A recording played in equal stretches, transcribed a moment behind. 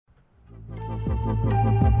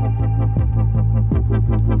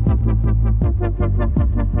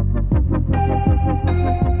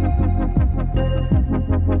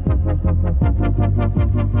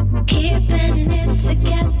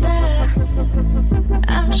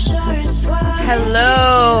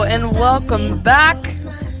Hello and welcome back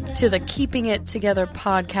to the Keeping It Together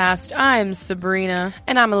podcast. I'm Sabrina.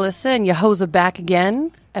 And I'm Alyssa, and your hoes are back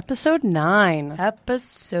again. Episode 9.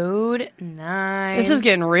 Episode 9. This is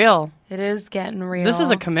getting real. It is getting real. This is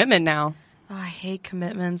a commitment now. Oh, I hate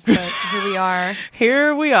commitments, but here we are.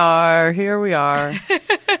 Here we are.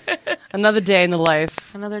 Another day in the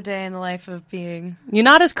life. Another day in the life of being... You're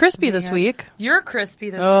not as crispy this week. You're crispy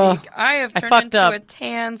this week. I have turned into a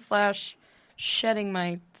tan / shedding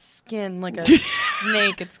my skin like a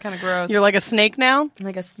snake. It's kind of gross. You're like a snake now?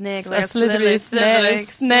 Like a snake. Like a slithery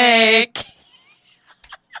snake.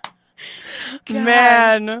 God.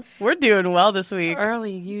 Man, we're doing well this week.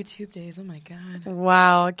 Early YouTube days. Oh, my God.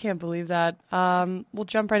 Wow, I can't believe that. We'll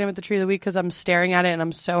jump right in with the treat of the week because I'm staring at it and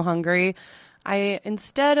I'm so hungry.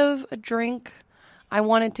 Instead of a drink, I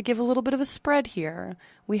wanted to give a little bit of a spread here.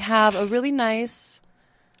 We have a really nice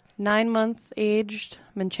 9-month aged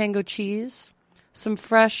Manchego cheese, some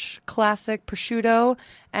fresh classic prosciutto,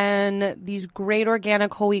 and these great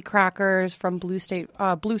organic whole wheat crackers from Blue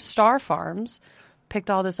Star Farms.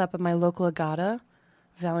 Picked all this up at my local Agata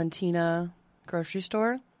Valentina grocery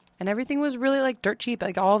store, and everything was really like dirt cheap.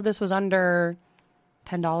 Like all of this was under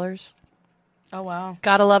 $10. Oh, wow.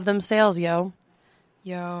 Gotta love them sales, yo.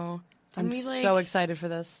 I'm so excited for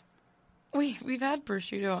this. We've had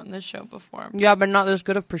prosciutto on this show before. Yeah, but not this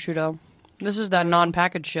good of prosciutto. This is that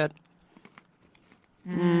non-packaged shit.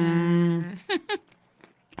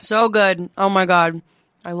 So good. Oh my God.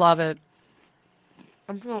 I love it.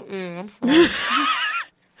 I'm full.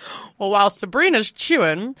 Well, while Sabrina's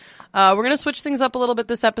chewing, we're going to switch things up a little bit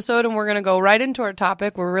this episode, and we're going to go right into our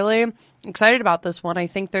topic. We're really excited about this one. I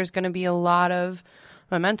think there's going to be a lot of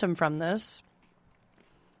momentum from this.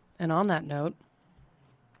 And on that note...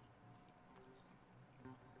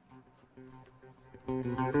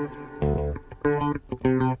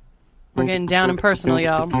 we're getting down and personal,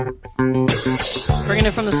 y'all. Bringing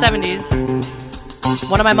it from the 70s.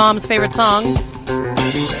 One of my mom's favorite songs.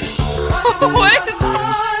 What is that?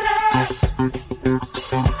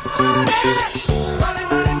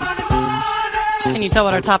 Can you tell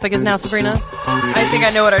what our topic is now, Sabrina? I think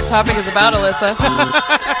I know what our topic is about, Alyssa.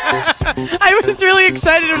 I was really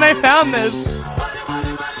excited when I found this.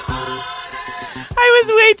 I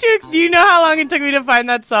was way too... Do you know how long it took me to find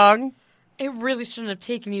that song? It really shouldn't have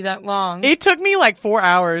taken you that long. It took me like 4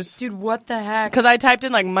 hours. Dude, what the heck? Because I typed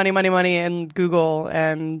in like money in Google,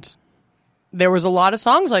 and there was a lot of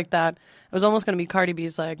songs like that. It was almost going to be Cardi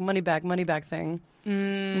B's like money back thing.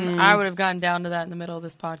 I would have gotten down to that in the middle of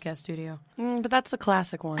this podcast studio. But that's the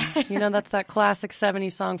classic one. You know, that's that classic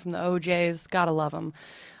 70s song from the OJs. Gotta love them.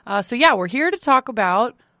 So yeah, we're here to talk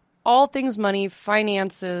about all things money,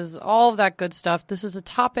 finances, all of that good stuff. This is a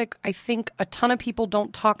topic I think a ton of people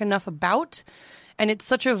don't talk enough about. And it's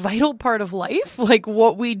such a vital part of life. Like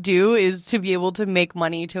what we do is to be able to make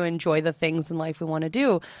money, to enjoy the things in life we want to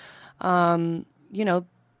do. You know,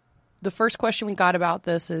 the first question we got about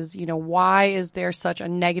this is, you know, why is there such a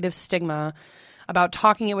negative stigma about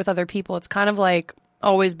talking it with other people? It's kind of like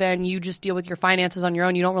always been, you just deal with your finances on your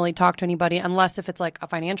own. You don't really talk to anybody unless if it's like a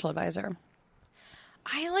financial advisor.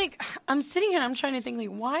 I'm sitting here and I'm trying to think like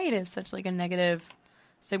why it is such like a negative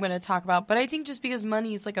stigma to talk about. But I think just because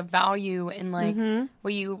money is like a value and like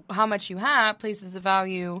how much you have places a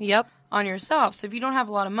value on yourself. So if you don't have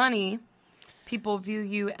a lot of money, people view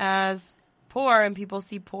you as poor, and people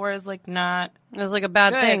see poor as like not as like a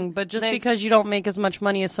bad thing. But just because you don't make as much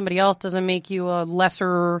money as somebody else doesn't make you a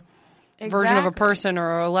lesser version of a person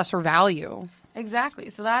or a lesser value. Exactly.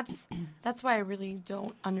 So that's why I really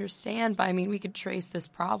don't understand. But I mean, we could trace this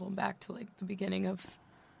problem back to like the beginning of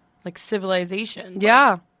like civilization.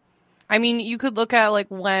 Yeah. I mean, you could look at like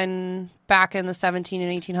when back in the 17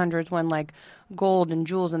 and 1800s when like gold and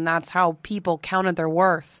jewels, and that's how people counted their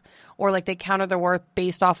worth, or like they counted their worth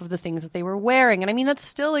based off of the things that they were wearing. And I mean, that's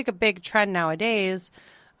still like a big trend nowadays.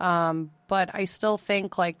 But I still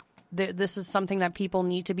think like this is something that people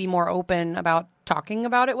need to be more open about talking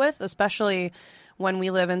about it with, especially when we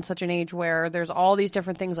live in such an age where there's all these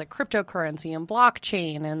different things like cryptocurrency and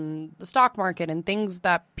blockchain and the stock market and things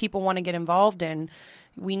that people want to get involved in.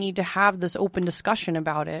 We need to have this open discussion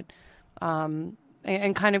about it. And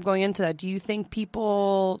kind of going into that, do you think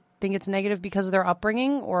people think it's negative because of their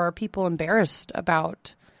upbringing, or are people embarrassed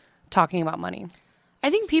about talking about money?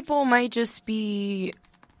 I think people might just be...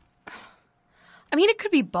 I mean, it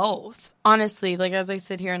could be both, honestly, like, as I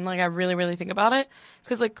sit here and, like, I really, really think about it.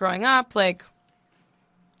 Because, like, growing up, like,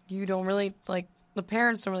 you don't really, like, the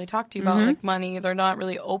parents don't really talk to you about, like, money. They're not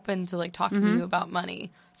really open to, like, talking to you about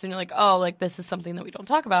money. So you're like, oh, like, this is something that we don't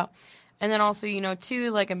talk about. And then also, you know,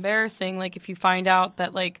 too, like, embarrassing, like, if you find out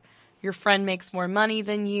that, like, your friend makes more money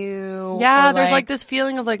than you. Yeah, or, there's like this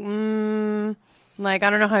feeling of like, like, I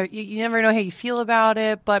don't know how, you never know how you feel about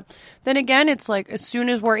it. But then again, it's like, as soon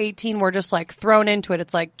as we're 18, we're just like thrown into it.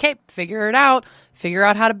 It's like, okay, figure it out. Figure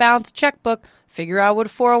out how to balance a checkbook. Figure out what a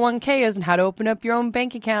 401k is and how to open up your own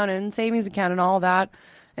bank account and savings account and all that.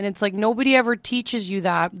 And it's like, nobody ever teaches you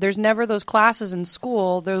that. There's never those classes in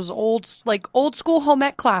school. Those old school home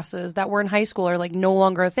ec classes that were in high school are like no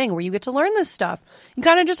longer a thing where you get to learn this stuff. You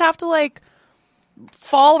kind of just have to like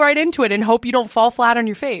fall right into it and hope you don't fall flat on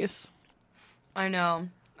your face. I know.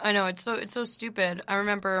 It's so stupid. I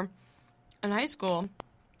remember in high school,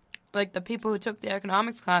 like the people who took the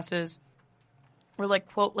economics classes were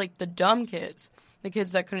like, quote, like the dumb kids, the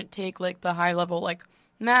kids that couldn't take like the high level like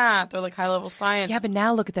math or like high level science. Yeah, but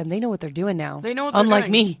now look at them. They know what they're doing now. They know what they're Unlike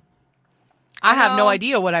doing. me. I have no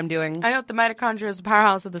idea what I'm doing. I know the mitochondria is the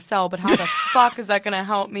powerhouse of the cell, but how the fuck is that going to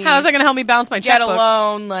help me? How is that going to help me balance my get checkbook? a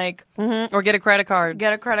loan, like Or get a credit card.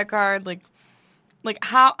 get a credit card, like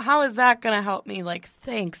how is that going to help me? Like,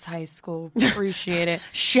 thanks, high school, appreciate it.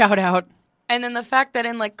 Shout out. And then the fact that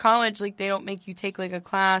in like college, like they don't make you take like a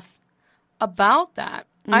class about that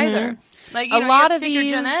either. Like you A know, lot you have to of take your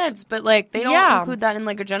gen these- eds, but like they don't Yeah. include that in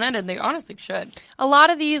like a gen ed, and they honestly should. A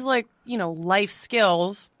lot of these, like, you know, life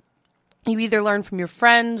skills, you either learn from your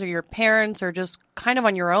friends or your parents or just kind of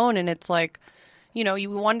on your own. And it's like, you know,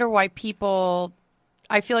 you wonder why people,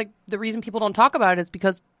 I feel like the reason people don't talk about it is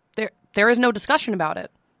because there is no discussion about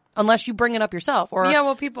it unless you bring it up yourself. Or Yeah,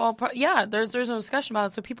 well, people, there's no discussion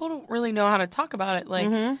about it, so people don't really know how to talk about it,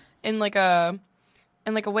 like in like a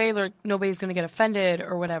way where nobody's going to get offended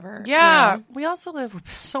or whatever. Yeah. you know? We also live where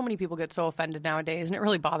so many people get so offended nowadays, and it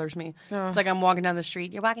really bothers me. Oh. It's like I'm walking down the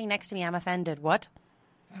street. You're walking next to me. I'm offended. What?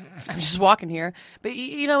 I'm just walking here. But,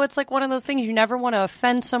 you know, it's like one of those things. You never want to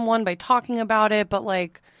offend someone by talking about it. But,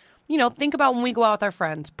 like, you know, think about when we go out with our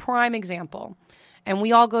friends. Prime example. And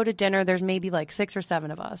we all go to dinner. There's maybe like 6 or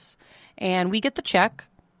 7 of us. And we get the check.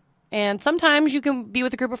 And sometimes you can be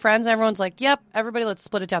with a group of friends and everyone's like, yep, everybody, let's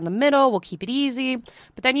split it down the middle. We'll keep it easy.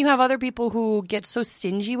 But then you have other people who get so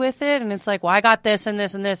stingy with it. And it's like, well, I got this and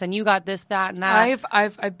this and this, and you got this, that, and that.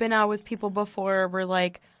 I've been out with people before where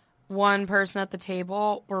like one person at the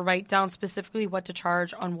table will write down specifically what to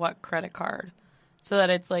charge on what credit card, so that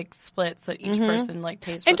it's like split, so that each person like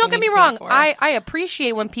pays. And what don't they get me need to pay wrong, for. I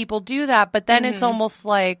appreciate when people do that, but then it's almost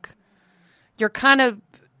like you're kind of,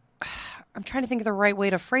 I'm trying to think of the right way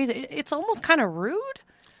to phrase it. It's almost kind of rude.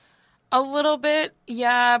 A little bit,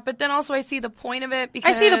 yeah, but then also I see the point of it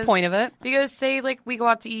because I see the point of it. Because say like we go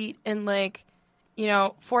out to eat and like, you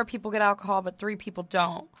know, 4 people get alcohol but 3 people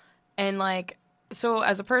don't, and like so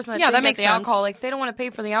as a person that Yeah, didn't that get makes the sense. alcohol, like they don't want to pay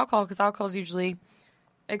for the alcohol because alcohol is usually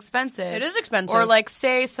expensive. It is expensive. Or like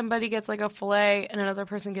say somebody gets like a fillet and another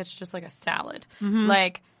person gets just like a salad.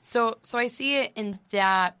 Like so I see it in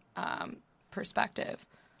that perspective.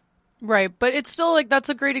 Right, but it's still like that's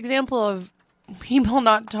a great example of people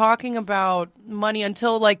not talking about money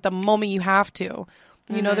until like the moment you have to.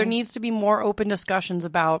 You know, there needs to be more open discussions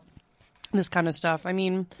about this kind of stuff. I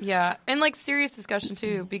mean, Yeah, and like serious discussion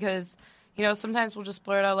too, because you know sometimes we'll just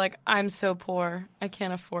blurt out like, "I'm so poor, I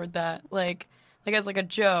can't afford that," like as like a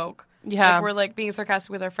joke. Yeah. like, we're like being sarcastic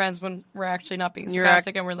with our friends when we're actually not being You're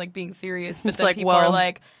sarcastic and we're like being serious. But It's then like, people are well-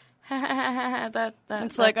 like, that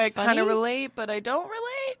it's like I that's kind of funny. relate, but I don't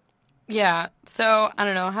relate. Yeah, so I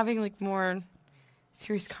don't know, having like more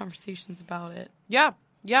serious conversations about it. Yeah.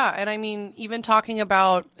 Yeah. And I mean, even talking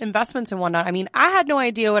about investments and whatnot, I mean, I had no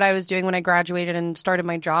idea what I was doing when I graduated and started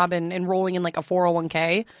my job and enrolling in like a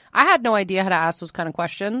 401k. I had no idea how to ask those kind of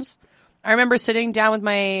questions. I remember sitting down with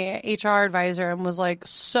my HR advisor and was like,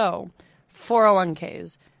 so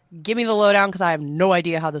 401ks, give me the lowdown because I have no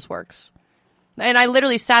idea how this works. And I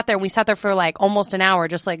literally sat there and we sat there for like almost an hour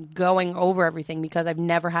just like going over everything because I've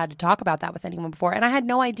never had to talk about that with anyone before. And I had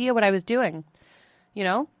no idea what I was doing, you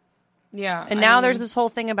know? Yeah, And now there's this whole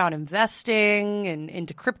thing about investing and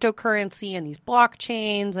into cryptocurrency and these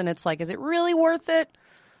blockchains, and it's like, is it really worth it?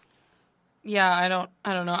 Yeah, I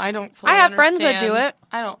don't know. I don't. Fully I have friends that do understand. it.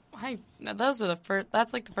 I don't. Those are the first.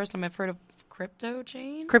 That's like the first time I've heard of crypto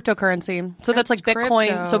chain. Cryptocurrency. So that's like Bitcoin.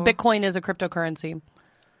 Crypto. So Bitcoin is a cryptocurrency.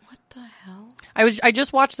 What the hell? I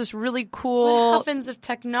just watched this really What cool. happens if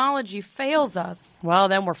technology fails us? Well,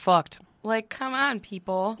 then we're fucked. Like, come on,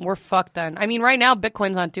 people. We're fucked then. I mean, right now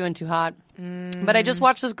Bitcoin's not doing too hot. But I just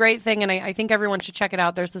watched this great thing, and I think everyone should check it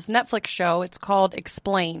out. There's this Netflix show. It's called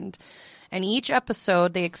Explained. And each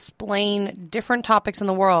episode, they explain different topics in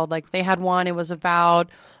the world. Like, they had one, it was about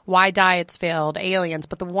why diets failed, aliens.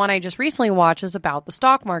 But the one I just recently watched is about the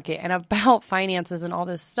stock market and about finances and all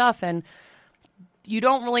this stuff. And you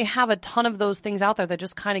don't really have a ton of those things out there that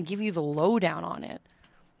just kind of give you the lowdown on it,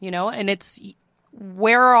 you know? And it's,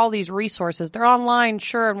 where are all these resources? They're online,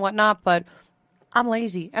 sure, and whatnot, but I'm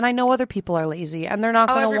lazy. And I know other people are lazy, and they're not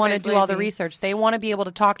going to want to do all the research. They want to be able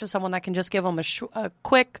to talk to someone that can just give them a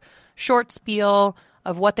quick, short spiel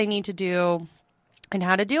of what they need to do and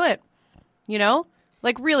how to do it, you know?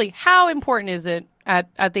 Like, really, how important is it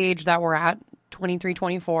at the age that we're at, 23,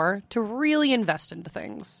 24, to really invest into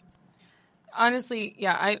things? Honestly,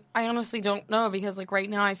 yeah, I honestly don't know, because, like, right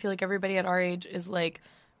now I feel like everybody at our age is, like,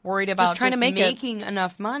 worried about just trying to making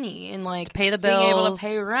enough money and, like, to pay the bills, being able to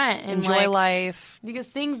pay rent, and enjoy life. Because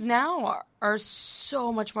things now are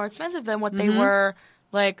so much more expensive than what they were,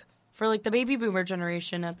 like, for, like, the baby boomer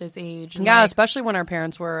generation at this age. And, yeah, like, especially when our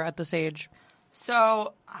parents were at this age.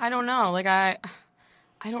 So, I don't know. Like, I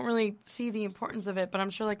don't really see the importance of it, but I'm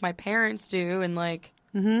sure, like, my parents do, and, like,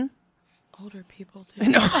 older people do.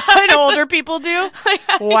 I know older people do.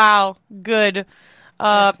 Wow, good.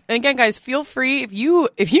 And again, guys, feel free, if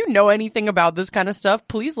you know anything about this kind of stuff,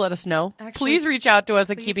 please let us know. Actually, please reach out to us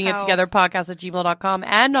at keepingittogetherpodcast@gmail.com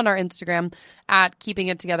and on our Instagram at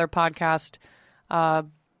keepingittogetherpodcast,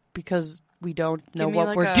 because we don't know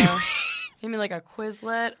what we're doing. Give me like a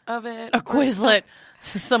Quizlet of it. A Quizlet.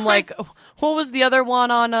 Some like, what was the other one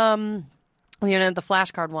on, the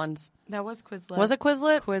flashcard ones? That was Quizlet. Was it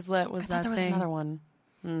Quizlet? Quizlet was that thing. There was another one.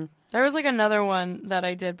 There was like another one that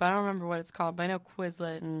I did, but I don't remember what it's called. But I know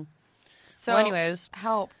Quizlet. So, well, anyways,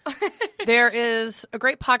 help. There is a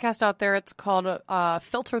great podcast out there. It's called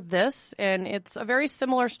Filter This, and it's a very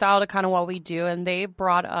similar style to kind of what we do. And they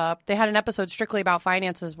had an episode strictly about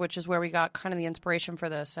finances, which is where we got kind of the inspiration for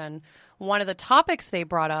this. And one of the topics they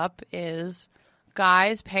brought up is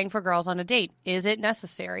guys paying for girls on a date. Is it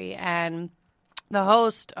necessary? And the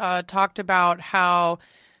host talked about how,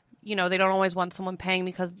 they don't always want someone paying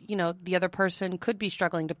because, the other person could be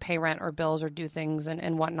struggling to pay rent or bills or do things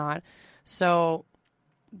and whatnot. So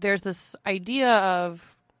there's this idea of,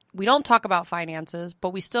 we don't talk about finances,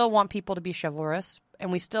 but we still want people to be chivalrous,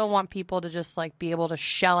 and we still want people to just like be able to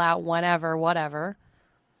shell out whatever.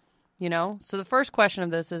 So the first question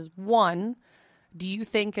of this is, one, do you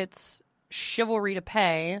think it's chivalry to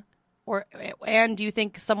pay, and do you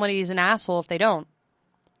think somebody's an asshole if they don't?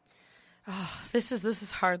 Oh, this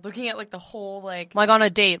is hard. Looking at like the whole like on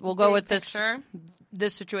a date, we'll go with picture.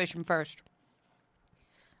 this situation first.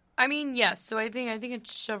 I mean, yes. So I think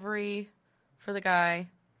it's chivalry for the guy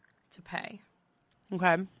to pay.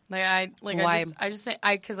 Okay. Why? I just say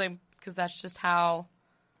because that's just how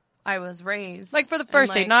I was raised. Like for the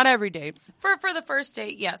first date, not every date. For the first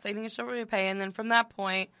date, yes, I think it's chivalry to pay, and then from that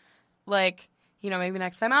point, like maybe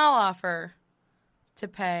next time I'll offer to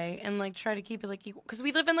pay and like try to keep it like equal, because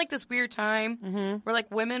we live in like this weird time where like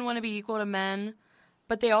women want to be equal to men,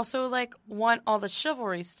 but they also like want all the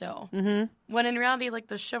chivalry still. When in reality, like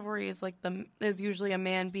the chivalry is like is usually a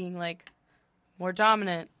man being like more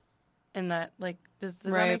dominant in that. Like, does that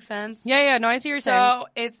make sense? Yeah. No, I see what you're saying.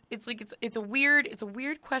 So it's a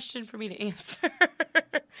weird question for me to answer.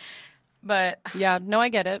 But yeah, no, I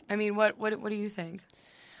get it. I mean, what do you think?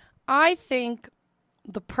 I think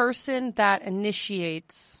the person that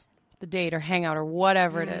initiates the date or hangout or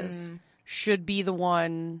whatever it is should be the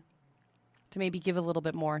one to maybe give a little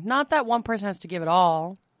bit more. Not that one person has to give it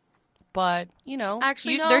all, but,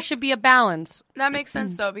 actually, no. There should be a balance. That makes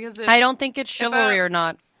sense, though, because I don't think it's chivalry or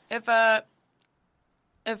not. If a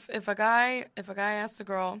guy asks a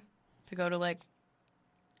girl to go to, like,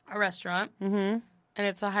 a restaurant, and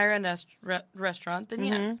it's a higher-end restaurant, then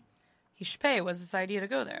yes, he should pay. It was his idea to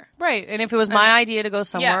go there. Right. And if it was my idea to go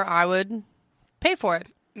somewhere, yes, I would pay for it.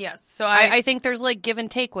 Yes. So I think there's like give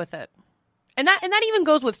and take with it. And that even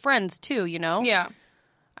goes with friends too, Yeah.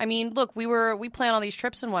 I mean, look, we plan all these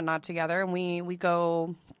trips and whatnot together, and we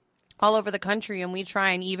go all over the country, and we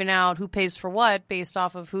try and even out who pays for what based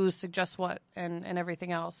off of who suggests what and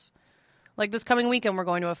everything else. Like this coming weekend, we're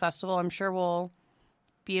going to a festival. I'm sure we'll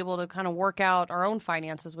be able to kind of work out our own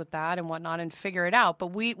finances with that and whatnot and figure it out. But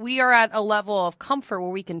we are at a level of comfort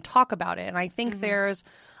where we can talk about it. And I think there's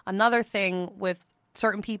another thing with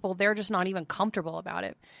certain people, they're just not even comfortable about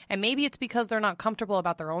it. And maybe it's because they're not comfortable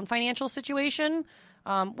about their own financial situation,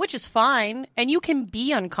 which is fine. And you can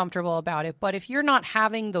be uncomfortable about it. But if you're not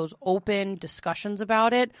having those open discussions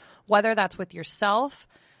about it, whether that's with yourself,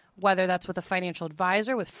 whether that's with a financial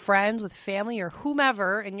advisor, with friends, with family, or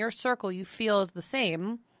whomever in your circle you feel is the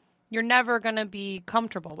same, you're never going to be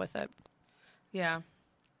comfortable with it. Yeah,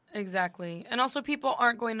 exactly. And also people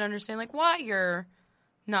aren't going to understand like why you're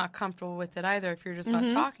not comfortable with it either if you're just not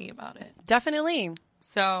talking about it. Definitely.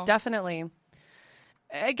 So definitely.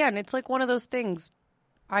 Again, it's like one of those things.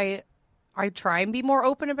 I try and be more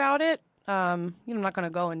open about it. I'm not going to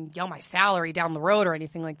go and yell my salary down the road or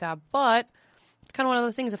anything like that, but it's kind of one of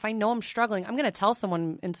those things. If I know I'm struggling, I'm going to tell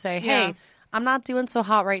someone and say, hey, I'm not doing so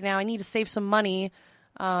hot right now. I need to save some money.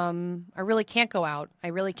 I really can't go out. I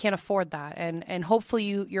really can't afford that. And hopefully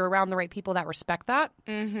you're around the right people that respect that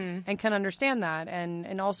and can understand that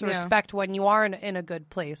and also respect when you are in a good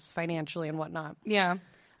place financially and whatnot. Yeah.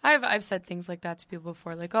 I've said things like that to people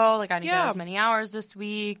before, like, oh, like I didn't get as many hours this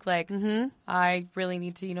week, like I really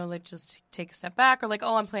need to, like just take a step back, or like,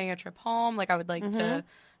 oh, I'm planning a trip home, like I would like to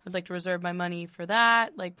reserve my money for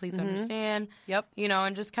that, like please understand. Yep.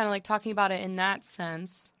 And just kind of like talking about it in that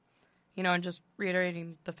sense, and just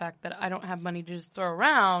reiterating the fact that I don't have money to just throw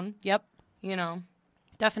around. Yep.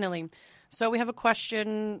 Definitely. So we have a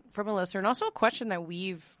question from a listener, and also a question that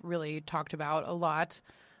we've really talked about a lot.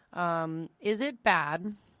 Is it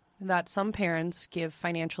bad that some parents give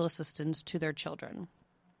financial assistance to their children?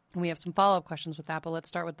 And we have some follow-up questions with that, but let's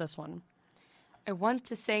start with this one. I want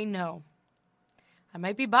to say no. I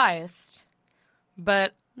might be biased,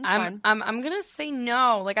 but I'm gonna say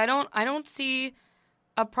no. Like I don't see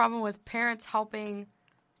a problem with parents helping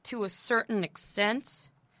to a certain extent,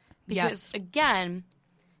 because again,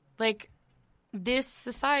 like this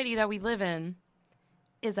society that we live in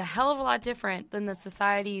is a hell of a lot different than the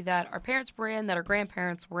society that our parents were in, that our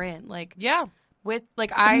grandparents were in. Like, with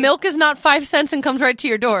like milk is not 5 cents and comes right to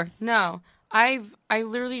your door. No, I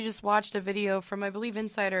literally just watched a video from, I believe,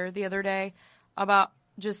 Insider the other day about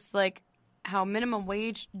just like how minimum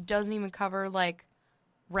wage doesn't even cover like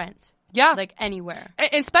rent. Yeah, like anywhere,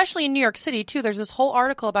 especially in New York City too. There's this whole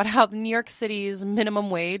article about how New York City's minimum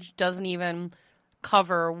wage doesn't even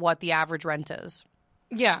cover what the average rent is.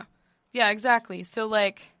 Yeah. Yeah, exactly. So,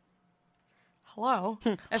 like, hello.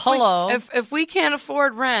 If we can't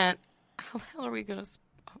afford rent, how the hell are we going to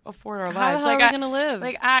afford our lives? How are we going to live?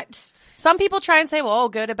 Like, some people try and say, well,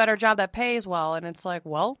 good, a better job that pays well. And it's like,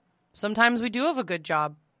 well, sometimes we do have a good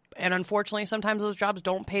job. And unfortunately, sometimes those jobs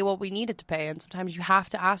don't pay what we need it to pay. And sometimes you have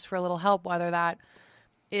to ask for a little help, whether that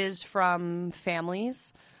is from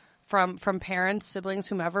families, from parents, siblings,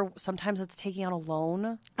 whomever. Sometimes it's taking out a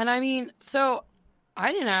loan. And I mean, so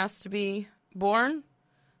I didn't ask to be born.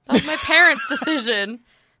 That was my parents' decision.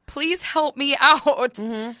 Please help me out.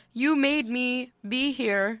 Mm-hmm. You made me be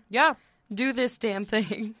here. Yeah. Do this damn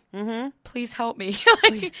thing. Mm-hmm. Please help me.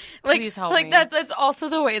 Please help me. That's also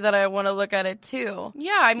the way that I want to look at it too.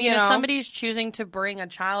 Yeah, I mean, if somebody's choosing to bring a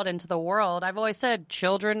child into the world, I've always said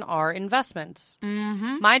children are investments.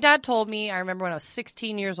 Mm-hmm. My dad told me, I remember when I was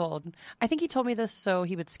 16 years old, I think he told me this so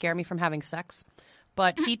he would scare me from having sex,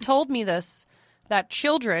 but he told me this, that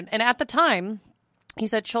children, and at the time, he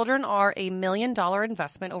said children are $1 million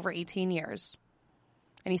investment over 18 years.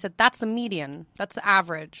 And he said, that's the median. That's the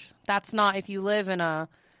average. That's not if you live in a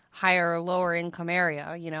higher or lower income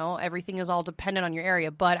area. Everything is all dependent on your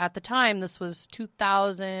area. But at the time, this was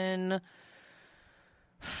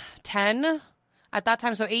 2010. At that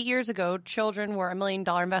time, so 8 years ago, children were $1 million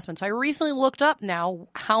investment. So I recently looked up now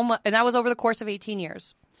how much, and that was over the course of 18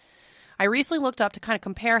 years. I recently looked up to kind of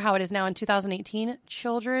compare how it is now in 2018.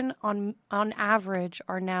 Children on average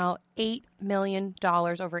are now $8 million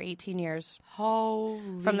over 18 years.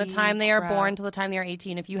 Holy From the time they are born to the time they are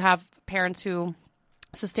 18. If you have parents who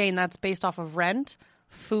sustain, that's based off of rent,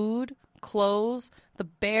 food, clothes, the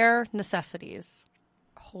bare necessities.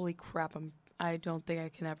 Holy crap, I don't think I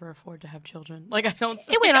can ever afford to have children. Like, I don't.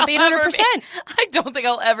 It went up 800%. I don't think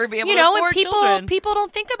I'll ever be able to afford children. And people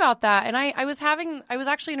don't think about that. And I was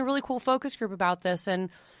actually in a really cool focus group about this,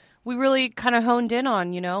 and we really kind of honed in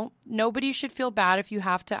on, nobody should feel bad if you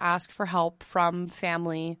have to ask for help from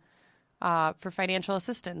family for financial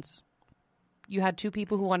assistance. You had two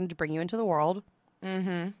people who wanted to bring you into the world.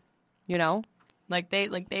 Mm-hmm. Like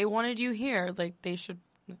they wanted you here. Like they should.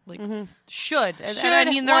 Should. And I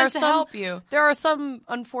mean, there are some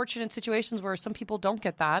unfortunate situations where some people don't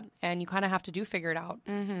get that, and you kind of have to figure it out.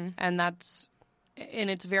 Mm-hmm. And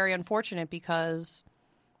it's very unfortunate because,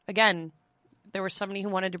 again, there was somebody who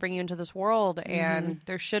wanted to bring you into this world, and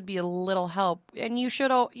there should be a little help. And you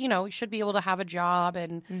should, be able to have a job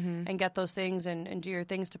and get those things and do your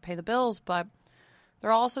things to pay the bills. But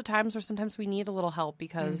there are also times where sometimes we need a little help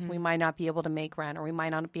because we might not be able to make rent, or we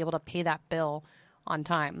might not be able to pay that bill on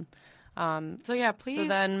time.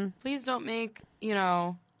 Please don't make,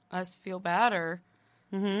 us feel bad or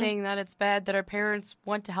saying that it's bad that our parents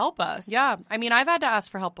want to help us. Yeah. I mean, I've had to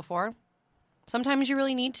ask for help before. Sometimes you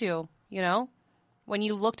really need to, when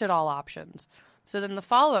you looked at all options. So then the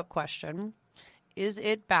follow-up question, is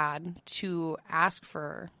it bad to ask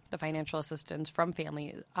for the financial assistance from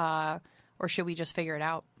family, or should we just figure it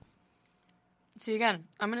out? See, again,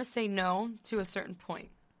 I'm going to say no to a certain point.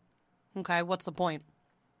 Okay, what's the point?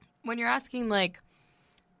 When you're asking, like,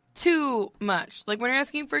 too much. Like, when you're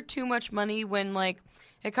asking for too much money, when, like,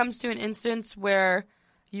 it comes to an instance where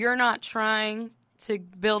you're not trying to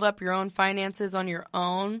build up your own finances on your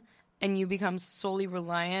own and you become solely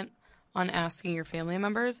reliant on asking your family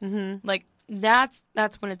members, like, that's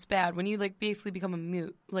when it's bad. When you, like, basically become a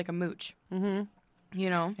mooch. Mm-hmm. You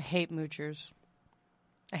know? I hate moochers.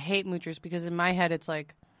 Because in my head, it's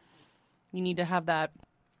like you need to have that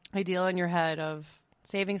ideal in your head of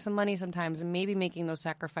saving some money sometimes and maybe making those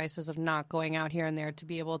sacrifices of not going out here and there to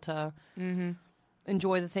be able to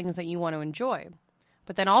enjoy the things that you want to enjoy.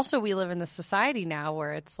 But then also we live in this society now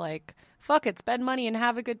where it's like, fuck it, spend money and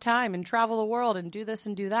have a good time and travel the world and do this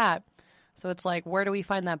and do that. So it's like, where do we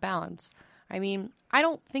find that balance? I mean, I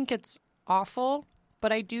don't think it's awful,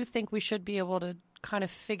 but I do think we should be able to kind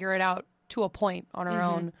of figure it out to a point on our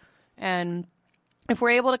own. And if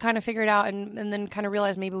we're able to kind of figure it out and then kind of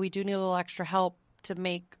realize maybe we do need a little extra help to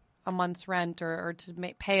make a month's rent or to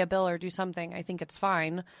pay a bill or do something, I think it's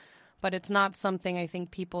fine. But it's not something I think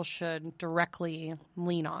people should directly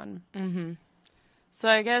lean on. Mm-hmm. So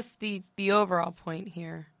I guess the overall point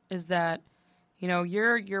here is that, you know,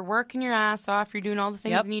 you're working your ass off. You're doing all the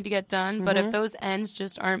things you need to get done. But if those ends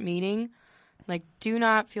just aren't meeting, like, do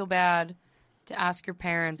not feel bad to ask your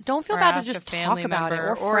parents. Don't feel bad to just talk about it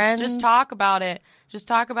or friends. Just talk about it. Just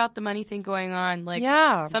talk about the money thing going on. Like,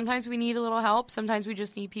 sometimes we need a little help. Sometimes we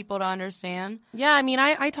just need people to understand. Yeah, I mean,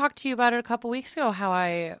 I talked to you about it a couple weeks ago, how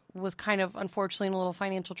I was kind of, unfortunately, in a little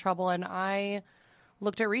financial trouble, and I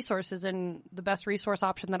looked at resources, and the best resource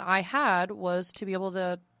option that I had was to be able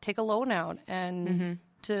to take a loan out and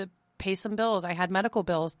to pay some bills. I had medical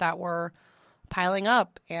bills that were piling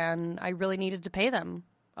up, and I really needed to pay them.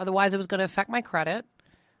 Otherwise, it was going to affect my credit.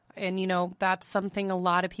 And, you know, that's something a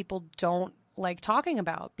lot of people don't like talking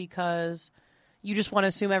about because you just want to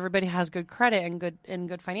assume everybody has good credit and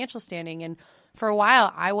good financial standing. And for a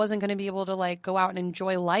while, I wasn't going to be able to, like, go out and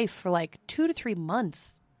enjoy life for, like, 2 to 3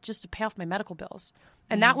 months just to pay off my medical bills.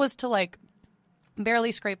 And that was to, like,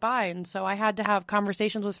 barely scrape by. And so I had to have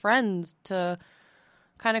conversations with friends to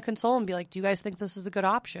kind of console and be like, do you guys think this is a good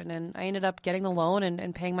option? And I ended up getting the loan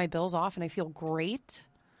and paying my bills off, and I feel great.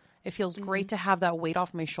 It feels great to have that weight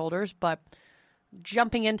off my shoulders, but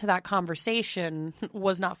jumping into that conversation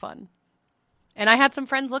was not fun. And I had some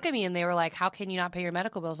friends look at me and they were like, how can you not pay your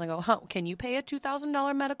medical bills? And I go, can you pay a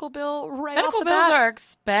 $2,000 medical bill right off the bat? Medical bills are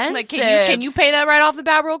expensive. Like, can you pay that right off the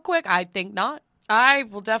bat real quick? I think not. I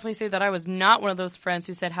will definitely say that I was not one of those friends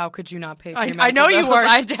who said, how could you not pay for your medical I know bills? you were.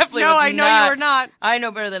 I definitely was not. I know you were not. I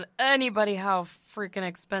know better than anybody how freaking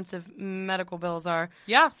expensive medical bills are.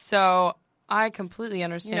 Yeah. So I completely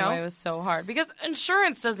understand why it was so hard. Because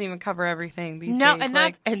insurance doesn't even cover everything these days.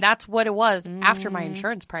 No, and that's what it was after my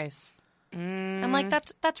insurance price. I'm like,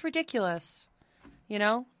 that's ridiculous. You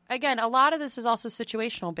know? Again, a lot of this is also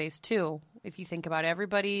situational based, too. If you think about it,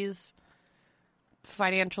 everybody's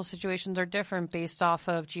financial situations are different based off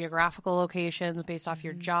of geographical locations, based off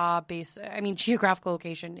your job, geographical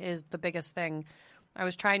location is the biggest thing. I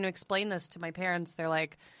was trying to explain this to my parents. They're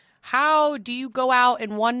like, how do you go out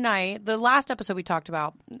in one night? The last episode we talked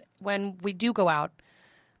about, when we do go out,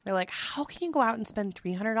 they're like, how can you go out and spend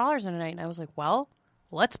 $300 in a night? And I was like, well,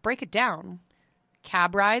 let's break it down.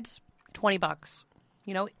 Cab rides, $20.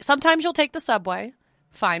 You know, sometimes you'll take the subway.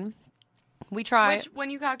 Fine. We try. Which, when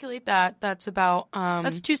you calculate that, that's about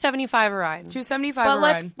that's $275 a ride. $275 a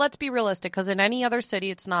ride. But let's be realistic, because in any other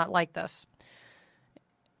city, it's not like this.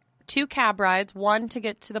 2 cab rides, 1 to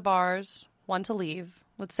get to the bars, 1 to leave.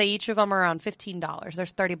 Let's say each of them are around $15.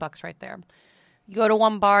 There's $30 right there. You go to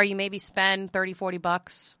one bar, you maybe spend $30,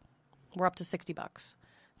 $40. We're up to $60.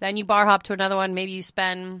 Then you bar hop to another one, maybe you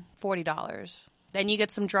spend $40. Then you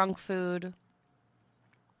get some drunk food.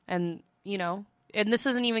 And, you know, and this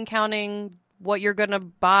isn't even counting what you're going to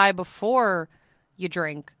buy before you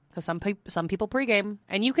drink. Because some people pregame.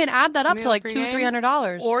 And you can add that up to like $200,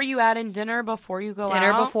 $300. Or you add in dinner before you go out.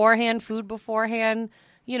 Dinner beforehand, food beforehand.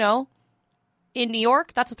 You know, in New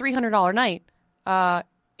York, that's a $300 night.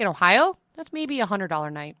 In Ohio, that's maybe a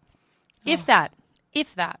 $100 night. If that.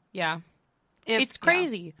 Yeah. It's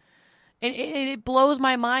crazy. Yeah. It blows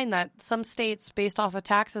my mind that some states, based off of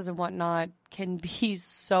taxes and whatnot, can be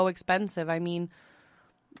so expensive. I mean,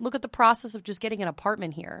 look at the process of just getting an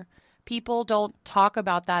apartment here. People don't talk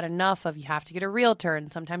about that enough of you have to get a realtor,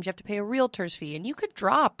 and sometimes you have to pay a realtor's fee, and you could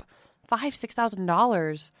drop $5,000,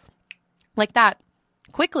 $6,000 like that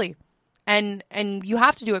quickly. And you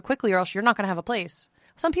have to do it quickly or else you're not going to have a place.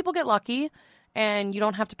 Some people get lucky and you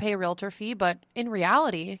don't have to pay a realtor fee, but in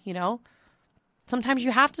reality, you know, sometimes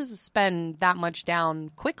you have to spend that much down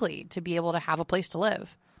quickly to be able to have a place to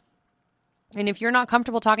live. And if you're not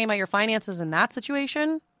comfortable talking about your finances in that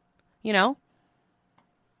situation, you know,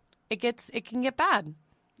 it can get bad.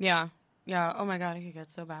 Yeah. Yeah. Oh my God, it could get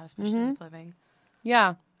so bad, especially with living.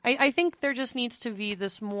 Yeah. I think there just needs to be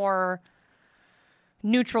this more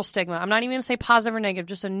neutral stigma. I'm not even going to say positive or negative,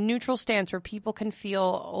 just a neutral stance where people can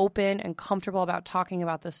feel open and comfortable about talking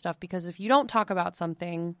about this stuff. Because if you don't talk about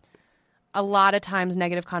something, a lot of times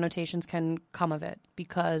negative connotations can come of it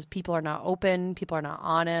because people are not open, people are not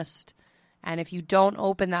honest. And if you don't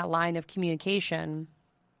open that line of communication,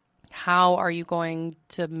 how are you going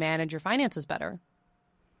to manage your finances better?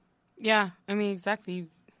 Yeah, I mean, exactly.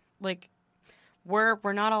 Like, we're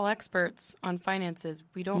not all experts on finances.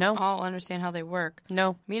 We don't all understand how they work.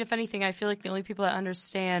 No. I mean, if anything, I feel like the only people that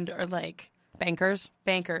understand are like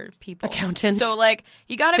banker people, accountants. So like,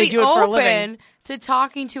 you got to be open to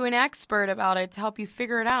talking to an expert about it to help you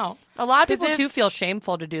figure it out. A lot of people too feel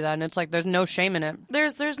shameful to do that, and it's like there's no shame in it.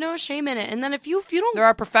 There's no shame in it. And then if you don't, there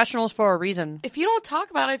are professionals for a reason. If you don't talk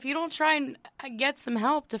about it, if you don't try and get some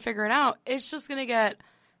help to figure it out, it's just gonna get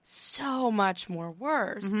so much more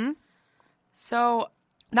worse. Mm-hmm. So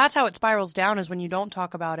that's how it spirals down, is when you don't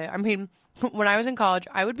talk about it. I mean, when I was in college,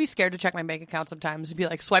 I would be scared to check my bank account sometimes. It'd be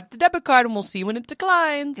like, swipe the debit card and we'll see when it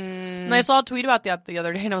declines. And I saw a tweet about that the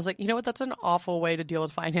other day, and I was like, you know what? That's an awful way to deal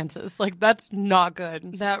with finances. Like, that's not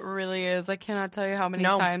good. That really is. I cannot tell you how many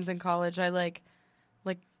times in college I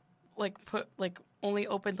only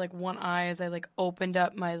opened like one eye as I like opened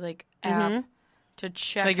up my like app to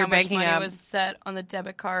check like how your much banking money app was set on the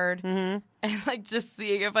debit card, and like just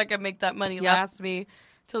seeing if I could make that money last me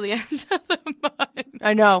till the end of the month.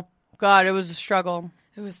 I know. God, it was a struggle.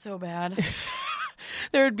 It was so bad.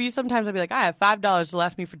 There would be sometimes I'd be like, I have $5 to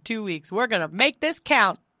last me for 2 weeks. We're going to make this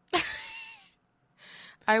count.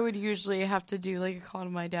 I would usually have to do like a call to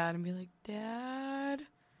my dad and be like, Dad,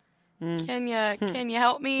 can you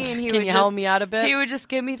help me? And he can would you help me out a bit? He would just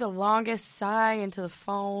give me the longest sigh into the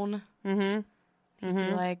phone. He'd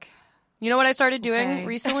be like, you know what I started doing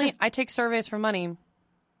recently? I take surveys for money.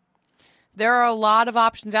 There are a lot of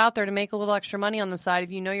options out there to make a little extra money on the side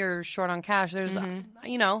if you know you're short on cash. There's,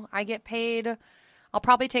 I get paid. I'll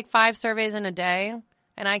probably take 5 surveys in a day,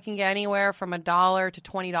 and I can get anywhere from $1 to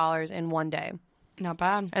 $20 in one day. Not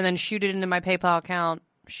bad. And then shoot it into my PayPal account,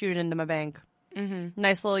 shoot it into my bank.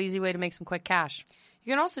 Nice little easy way to make some quick cash.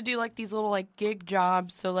 You can also do like these little like gig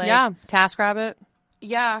jobs. So like TaskRabbit.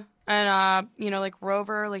 Yeah, and like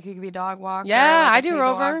Rover, like you could be a dog walker. Yeah, like I do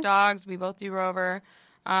Rover. Walk dogs. We both do Rover.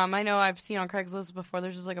 I know I've seen on Craigslist before.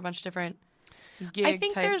 There's just like a bunch of different gig I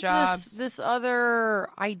think type there's jobs. this other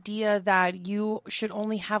idea that you should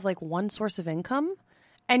only have like one source of income,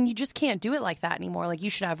 and you just can't do it like that anymore. Like,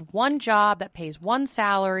 you should have one job that pays one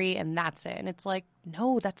salary, and that's it. And it's like,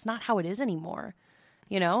 no, that's not how it is anymore.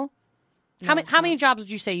 You know? How many jobs would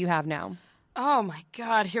you say you have now? Oh my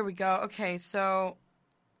God, here we go. Okay, so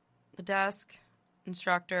the desk,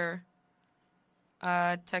 instructor,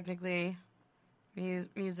 technically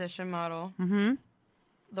musician model.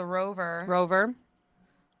 The Rover.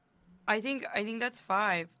 I think that's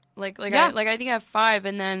 5. I think I have 5,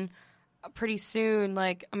 and then pretty soon,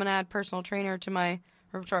 like, I'm gonna add personal trainer to my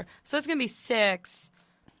repertoire, so it's gonna be 6.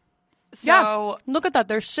 So look at that.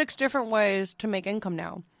 There's 6 different ways to make income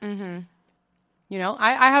now. You know,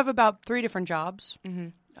 I have about 3 different jobs.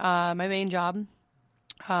 My main job,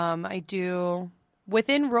 I do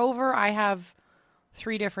within Rover. I have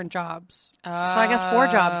 3 different jobs. So I guess 4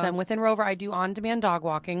 jobs then. Within Rover, I do on-demand dog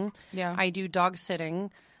walking. Yeah. I do dog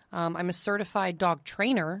sitting. I'm a certified dog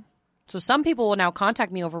trainer. So some people will now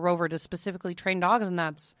contact me over Rover to specifically train dogs, and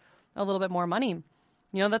that's a little bit more money.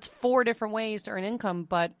 You know, that's 4 different ways to earn income,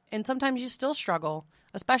 and sometimes you still struggle,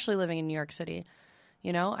 especially living in New York City.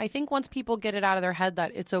 You know, I think once people get it out of their head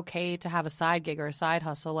that it's okay to have a side gig or a side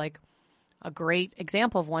hustle, like a great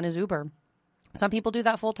example of one is Uber. Some people do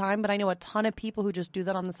that full time, but I know a ton of people who just do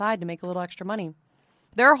that on the side to make a little extra money.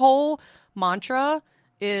 Their whole mantra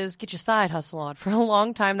is get your side hustle on. For a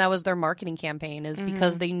long time, that was their marketing campaign, is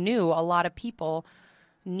because they knew a lot of people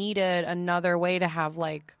needed another way to have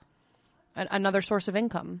like another source of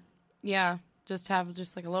income. Yeah, just have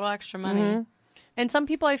just like a little extra money. And some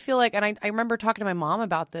people, I feel like, and I remember talking to my mom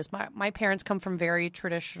about this. My parents come from very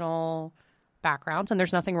traditional backgrounds, and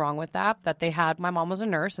there's nothing wrong with that. My mom was a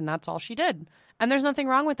nurse, and that's all she did. And there's nothing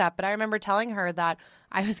wrong with that. But I remember telling her that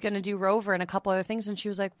I was going to do Rover and a couple other things, and she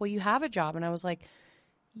was like, well, you have a job. And I was like,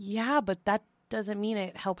 yeah, but that doesn't mean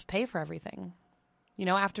it helps pay for everything. You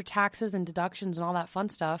know, after taxes and deductions and all that fun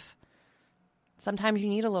stuff, sometimes you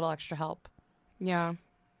need a little extra help. Yeah.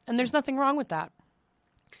 And there's nothing wrong with that.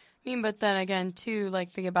 I mean, but then again, too,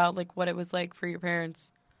 like, think about, like, what it was like for your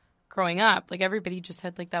parents growing up. Like, everybody just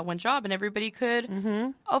had, like, that one job, and everybody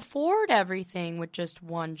could afford everything with just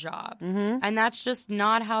one job. And that's just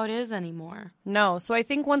not how it is anymore. No. So I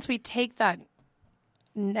think once we take that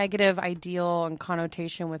negative ideal and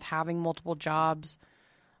connotation with having multiple jobs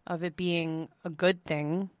of it being a good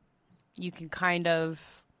thing, you can kind of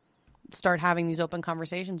start having these open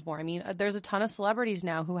conversations more. I mean, there's a ton of celebrities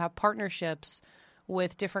now who have partnerships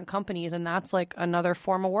with different companies, and that's like another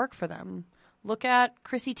form of work for them. Look at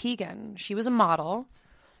Chrissy Teigen. She was a model.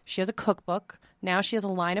 She has a cookbook. Now she has a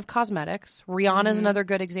line of cosmetics. Rihanna's another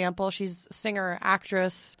good example. She's a singer,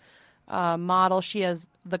 actress, model. She has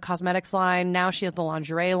the cosmetics line. Now she has the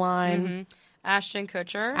lingerie line. Ashton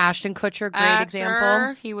Kutcher. Great Actor.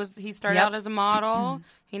 example. He started out as a model.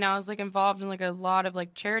 He now is like involved in like a lot of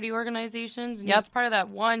like charity organizations. And he was part of that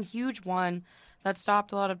one huge one that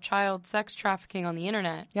stopped a lot of child sex trafficking on the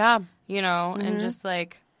internet. Yeah. You know, and just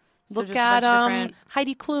like look just at a bunch of different...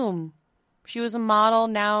 Heidi Klum. She was a model.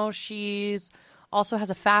 Now she's also has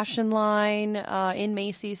a fashion line in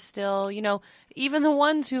Macy's still. You know, even the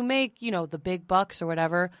ones who make, you know, the big bucks or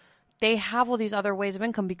whatever, they have all these other ways of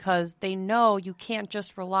income because they know you can't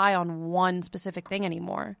just rely on one specific thing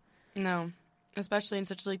anymore. No, especially in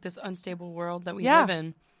such like this unstable world that we live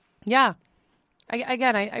in. Yeah.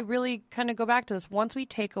 I really kind of go back to this. Once we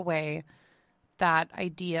take away that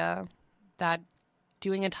idea that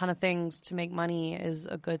doing a ton of things to make money is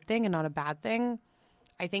a good thing and not a bad thing,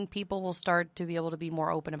 I think people will start to be able to be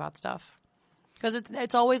more open about stuff. Because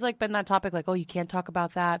it's always like been that topic like, oh, you can't talk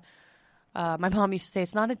about that. My mom used to say,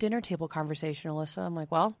 it's not a dinner table conversation, Alyssa. I'm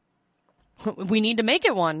like, well, we need to make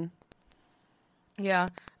it one. Yeah.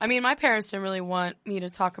 I mean, my parents didn't really want me to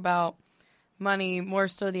talk about money, more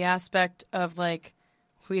so the aspect of, like,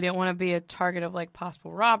 we didn't want to be a target of, like,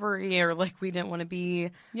 possible robbery or, like, we didn't want to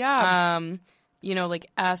be, you know,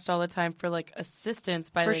 like, asked all the time for, like,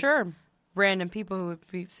 assistance by, like, random people who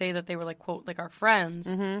would say that they were, like, quote, like, our friends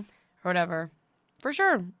or whatever. For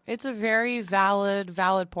sure. It's a very valid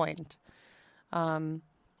point.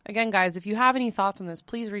 Again, guys, if you have any thoughts on this,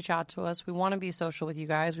 please reach out to us. We want to be social with you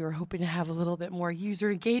guys. We were hoping to have a little bit more user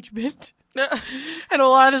engagement. And a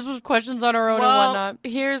lot of this was questions on our own and whatnot.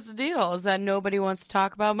 Here's the deal, is that nobody wants to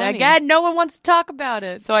talk about money. Again, no one wants to talk about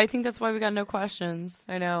it. So I think that's why we got no questions.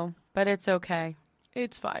 I know. But it's okay.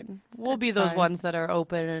 It's fine. We'll be those ones that are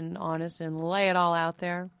open and honest and lay it all out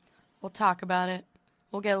there. We'll talk about it.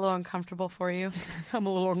 We'll get a little uncomfortable for you. I'm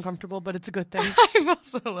a little uncomfortable, but it's a good thing. I'm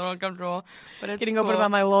also a little uncomfortable, but it's Getting cool. open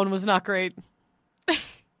about my loan was not great.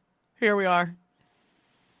 Here we are.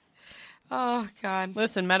 Oh, God.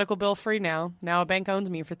 Listen, medical bill free now. Now a bank owns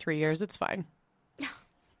me for 3 years. It's fine.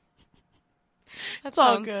 That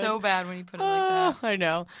sounds so bad when you put it like that. I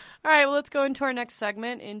know. All right, well, let's go into our next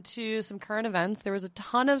segment, into some current events. There was a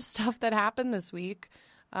ton of stuff that happened this week.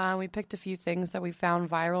 We picked a few things that we found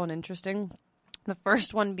viral and interesting. The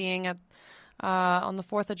first one being on the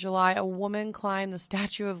 4th of July, a woman climbed the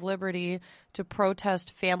Statue of Liberty to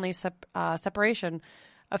protest family separation.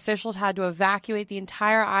 Officials had to evacuate the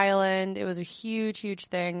entire island. It was a huge, huge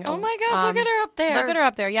thing. Oh, my God. Look at her up there. Look at her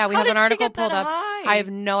up there. Yeah, we have an article pulled up. I have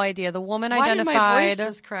no idea. The woman identified. Why did my voice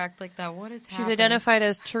just cracked like that? What is happening? She's identified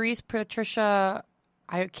as Therese Patricia,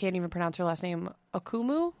 I can't even pronounce her last name,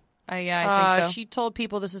 Okumu? Yeah, I think so. She told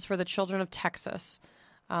people this is for the children of Texas.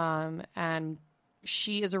 And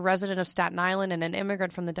she is a resident of Staten Island and an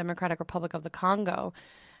immigrant from the Democratic Republic of the Congo.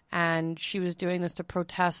 And she was doing this to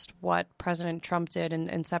protest what President Trump did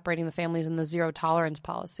in separating the families in the zero tolerance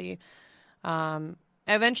policy.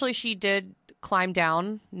 Eventually, she did climb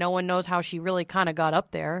down. No one knows how she really kind of got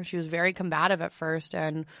up there. She was very combative at first,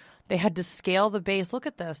 and they had to scale the base. Look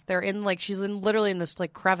at this. They're in like she's literally in this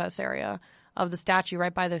like crevice area of the statue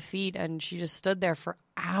right by the feet, and she just stood there for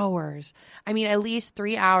hours. I mean, at least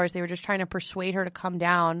 3 hours. They were just trying to persuade her to come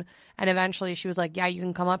down, and eventually she was like, yeah, you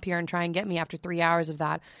can come up here and try and get me after 3 hours of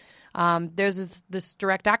that. There's this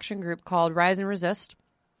direct action group called Rise and Resist,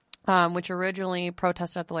 which originally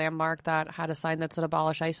protested at the landmark that had a sign that said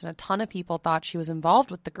abolish ICE, and a ton of people thought she was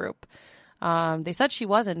involved with the group. They said she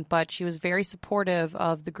wasn't, but she was very supportive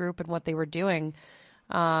of the group and what they were doing.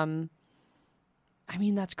 I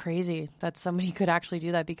mean, that's crazy that somebody could actually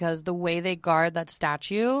do that, because the way they guard that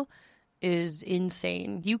statue is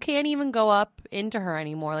insane. You can't even go up into her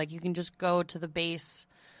anymore. Like, you can just go to the base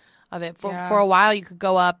of it. For a while, you could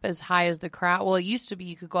go up as high as the crown. Well, it used to be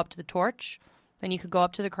you could go up to the torch, then you could go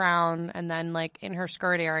up to the crown, and then, like, in her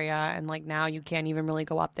skirt area. And, like, now you can't even really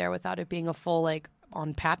go up there without it being a full, like,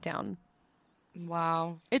 on pat down.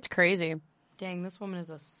 Wow. It's crazy. Dang, this woman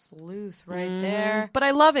is a sleuth right there. But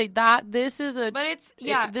I love it. This is a it's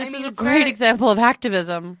great example of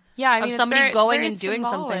activism. Yeah, I mean, of somebody going and doing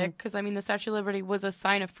symbolic, something. Because I mean, the Statue of Liberty was a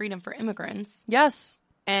sign of freedom for immigrants. Yes,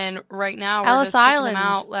 and right now we're Ellis just kicking Island. them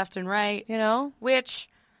out left and right. You know, which,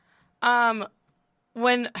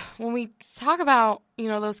 when we talk about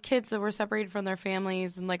those kids that were separated from their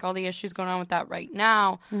families and like all the issues going on with that right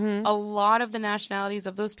now, a lot of the nationalities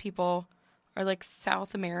of those people are like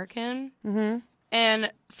South American. Mm-hmm.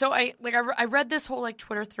 And so I read this whole like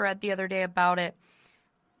Twitter thread the other day about it,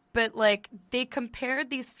 but like they compared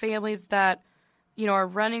these families that are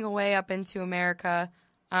running away up into America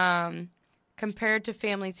compared to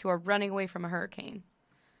families who are running away from a hurricane.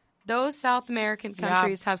 Those South American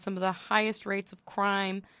countries have some of the highest rates of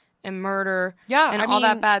crime and murder and all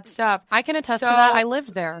that bad stuff. I can attest to that. I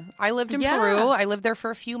lived there. I lived in Peru. I lived there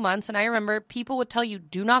for a few months, and I remember people would tell you,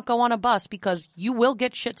 do not go on a bus because you will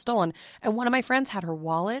get shit stolen. And one of my friends had her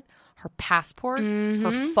wallet, her passport,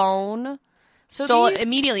 her phone stolen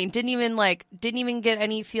immediately, and didn't even get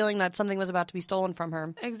any feeling that something was about to be stolen from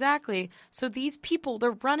her. Exactly. So these people,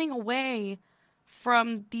 they're running away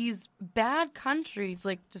from these bad countries,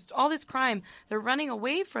 like just all this crime. They're running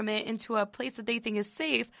away from it into a place that they think is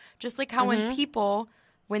safe, just like how when people,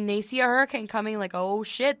 when they see a hurricane coming, like, oh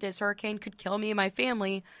shit, this hurricane could kill me and my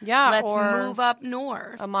family. Yeah, let's move up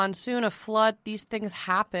north. A monsoon, a flood, these things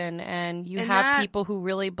happen, and you have people who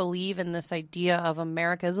really believe in this idea of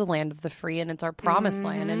America is the land of the free, and it's our promised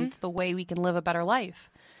land, and it's the way we can live a better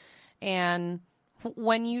life. And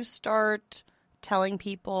when you start telling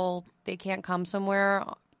people they can't come somewhere,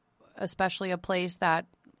 especially a place that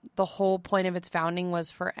the whole point of its founding was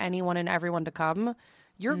for anyone and everyone to come,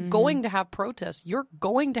 you're going to have protests. You're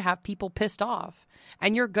going to have people pissed off.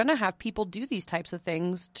 And you're going to have people do these types of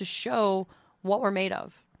things to show what we're made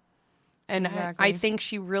of. And I think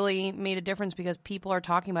she really made a difference because people are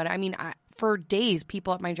talking about it. I mean, for days,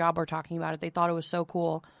 people at my job were talking about it. They thought it was so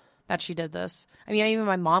cool that she did this. I mean, even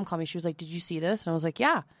my mom called me. She was like, did you see this? And I was like,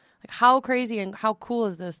 yeah. Like, how crazy and how cool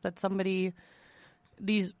is this that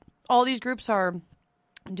all these groups are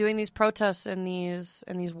doing these protests and these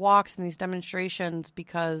walks and these demonstrations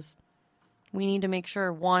because we need to make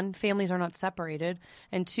sure, one, families are not separated,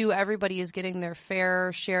 and two, everybody is getting their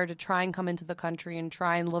fair share to try and come into the country and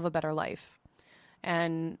try and live a better life.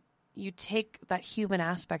 And you take that human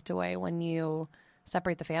aspect away when you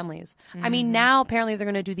separate the families. I mean, now apparently they're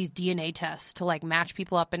going to do these DNA tests to like match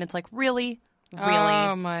people up, and it's like, really?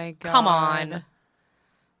 Oh my God. Come on.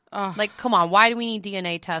 Like, come on. Why do we need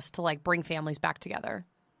DNA tests to like bring families back together?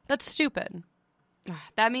 That's stupid.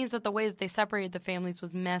 That means that the way that they separated the families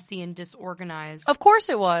was messy and disorganized. Of course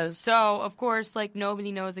it was. So, of course, like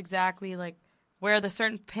nobody knows exactly like where the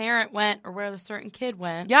certain parent went or where the certain kid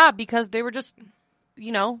went. Yeah, because they were just,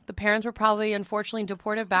 the parents were probably unfortunately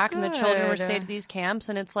deported back and the children were stayed at these camps.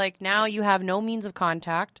 And it's like now you have no means of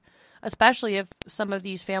contact. Especially if some of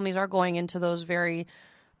these families are going into those very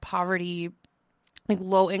poverty, like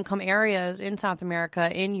low-income areas in South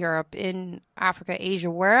America, in Europe, in Africa, Asia,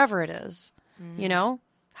 wherever it is.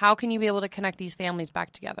 How can you be able to connect these families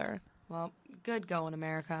back together? Well, good going,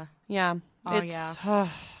 America. Yeah. Yeah.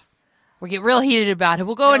 We get real heated about it.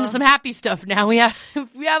 We'll go into some happy stuff now. We have a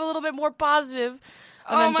little bit more positive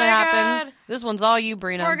events that happen. God. This one's all you,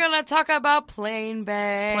 Brina. We're going to talk about Plane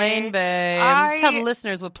Bay. Plane Bay. Tell the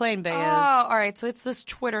listeners what Plane Bay is. Oh, all right. So it's this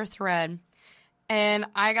Twitter thread. And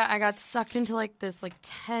I got sucked into like this like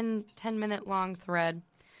 10-minute long thread.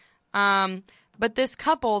 But this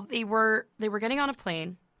couple, they were getting on a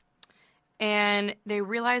plane. And they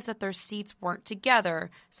realized that their seats weren't together.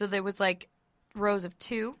 So there was like rows of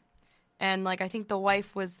two. And like I think the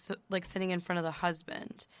wife was like sitting in front of the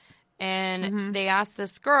husband. And they asked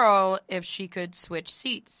this girl if she could switch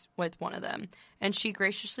seats with one of them. And she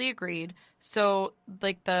graciously agreed. So,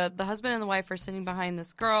 like, the husband and the wife are sitting behind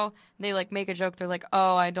this girl. They, like, make a joke. They're like,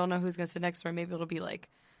 oh, I don't know who's going to sit next to her. Maybe it'll be, like...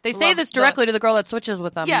 They say this directly to the girl that switches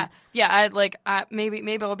with them. Yeah. Yeah, maybe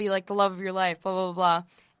it'll be, like, the love of your life, blah, blah, blah.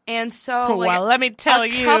 And so, like... Well, let me tell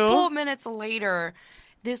you. A couple minutes later,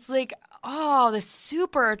 this, like, this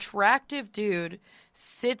super attractive dude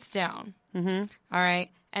sits down. Mm-hmm. All right?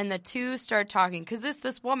 And the two start talking because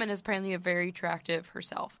this woman is apparently very attractive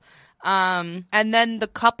herself. And then the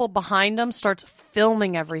couple behind them starts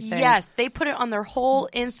filming everything. Yes, they put it on their whole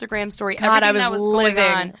Instagram story. God, everything I was, going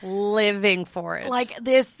on. living for it. Like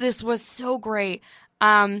this was so great.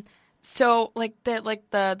 So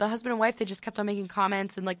the husband and wife, they just kept on making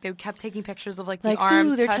comments, and like they kept taking pictures of like the Like,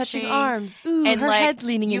 arms ooh, they're touching arms. Ooh, and her like, head's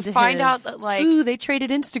leaning you into find his. out that like ooh, they traded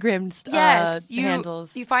Instagram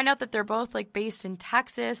handles. You find out that they're both like based in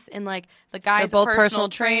Texas, and like the guy's They're both a personal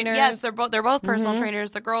trainer. trainers. Yes, they're both personal trainers.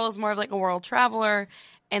 The girl is more of like a world traveler,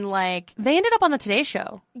 and like They ended up on the Today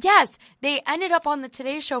Show. yes, they ended up on the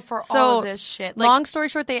Today Show for So, all of this shit. Like, long story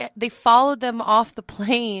short, they followed them off the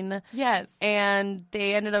plane, yes, and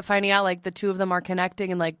they ended up finding out like the two of them are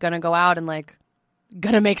connecting and like gonna go out and like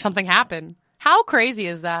gonna make something happen. How crazy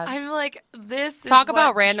is that? I'm like, this Talk is about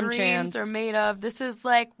what random dreams chance. are made of. This is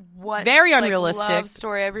like what Very like, unrealistic. love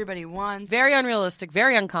story everybody wants. Very unrealistic,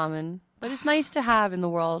 very uncommon, but it's nice to have in the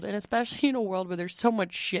world, and especially in a world where there's so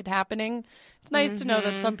much shit happening. It's nice to know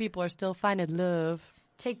that some people are still finding love.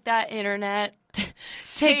 Take that, internet.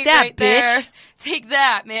 Take that, right bitch. there. Take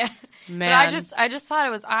that, man. Man. But I just thought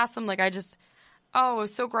it was awesome. Like it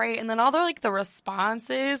was so great. And then all the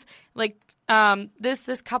responses, like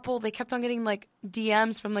this couple, they kept on getting like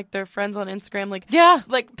DMs from like their friends on Instagram, like Yeah.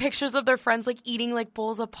 like pictures of their friends like eating like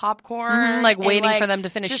bowls of popcorn, Like and, waiting like, for them to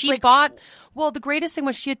finish. just, She like, bought. Well, the greatest thing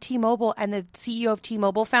was she had T-Mobile, and the CEO of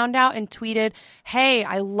T-Mobile found out and tweeted, "Hey,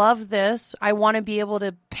 I love this. I want to be able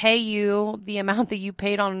to pay you the amount that you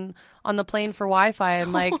paid on the plane for Wi-Fi,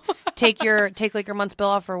 and like take like your month's bill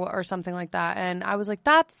off or something like that." And I was like,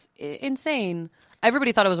 "That's insane."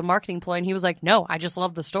 Everybody thought it was a marketing ploy, and he was like, "No, I just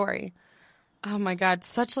love the story." Oh my God,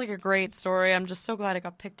 such like a great story. I'm just so glad it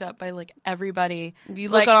got picked up by like everybody. You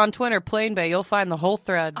Like, look on Twitter, Plane Bay, you'll find the whole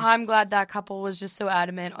thread I'm glad that couple was just so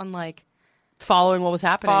adamant on like following what was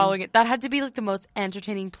happening. following it. That had to be like the most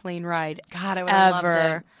entertaining plane ride. God, I would have loved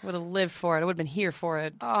Ever. it. Would have lived for it. I would have been here for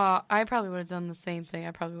it. I probably would have done the same thing.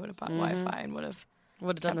 I probably would have bought Wi-Fi and would have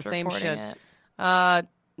Would have done the kept same recording shit. it.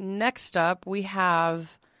 Next up, we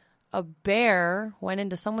have a bear went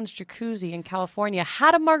into someone's jacuzzi in California,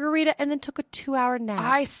 had a margarita, and then took a 2-hour nap.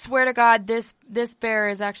 I swear to God, this bear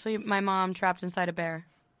is actually my mom trapped inside a bear.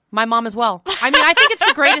 My mom as well. I mean, I think it's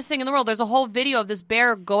the greatest thing in the world. There's a whole video of this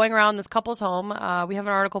bear going around this couple's home. We have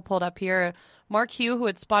an article pulled up here. Mark Hugh, who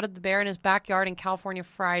had spotted the bear in his backyard in California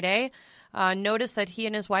Friday, noticed that he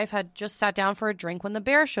and his wife had just sat down for a drink when the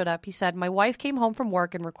bear showed up. He said, "My wife came home from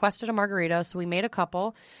work and requested a margarita, so we made a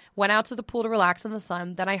couple, went out to the pool to relax in the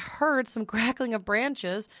sun. Then I heard some crackling of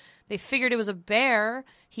branches. They figured it was a bear.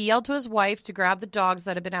 He yelled to his wife to grab the dogs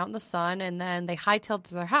that had been out in the sun, and then they hightailed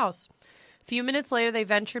to their house. A few minutes later, they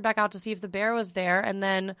ventured back out to see if the bear was there, and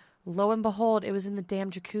then, lo and behold, it was in the damn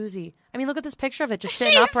jacuzzi. I mean, look at this picture of it, just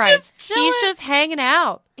sitting He's upright. just chilling. He's just hanging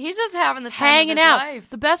out. He's just having the time Hanging of his out. life.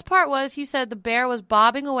 The best part was he said the bear was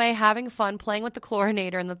bobbing away, having fun, playing with the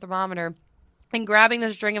chlorinator and the thermometer, and grabbing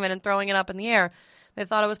this drink of it and throwing it up in the air. They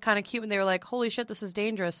thought it was kind of cute, and they were like, "Holy shit, this is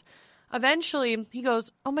dangerous." Eventually, he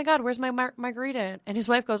goes, "Oh my God, where's my margarita?" And his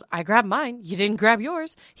wife goes, "I grabbed mine. You didn't grab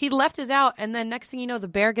yours." He left his out, and then next thing you know, the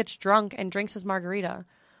bear gets drunk and drinks his margarita.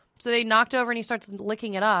 So they knocked over, and he starts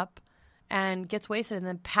licking it up and gets wasted and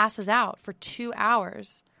then passes out for 2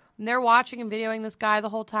 hours. And they're watching and videoing this guy the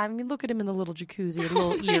whole time. I mean, look at him in the little jacuzzi with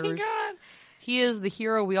little ears. God. He is the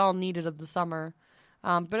hero we all needed of the summer.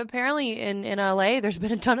 But apparently in LA, there's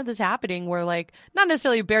been a ton of this happening where, like, not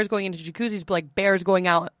necessarily bears going into jacuzzis, but like bears going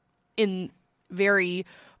out in very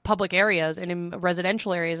public areas and in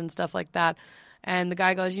residential areas and stuff like that. And the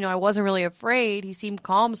guy goes, "I wasn't really afraid. He seemed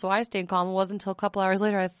calm, so I stayed calm. It wasn't until a couple hours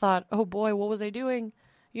later I thought, oh boy, what was I doing?"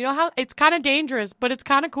 You know how it's kind of dangerous, but it's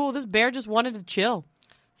kind of cool. This bear just wanted to chill.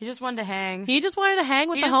 He just wanted to hang. He just wanted to hang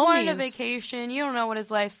with He the just homies. wanted a vacation. You don't know what his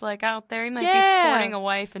life's like out there. He might be Yeah. supporting a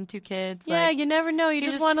wife and 2 kids. Yeah, Like, you never know. You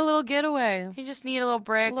just want a little getaway. he just need a little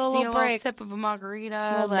break. Little Just need a little break. sip of a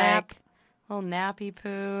margarita. Little like, nap. A little nappy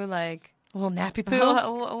poo. Like A little nappy a poo.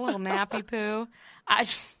 little nappy poo. I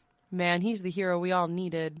just, Man, he's the hero we all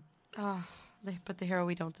needed. but the hero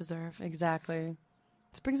we don't deserve. Exactly.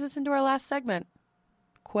 This brings us into our last segment.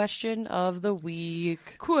 Question of the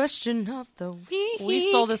week. Question of the week. We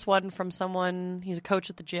stole this one from someone. He's a coach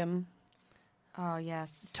at the gym. Oh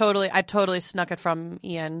yes. I totally snuck it from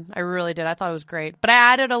Ian. I really did. I thought it was great. But I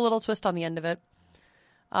added a little twist on the end of it.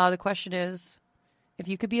 The question is, if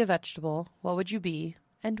you could be a vegetable, what would you be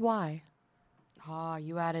and why? Oh,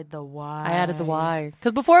 you added the why. I added the why.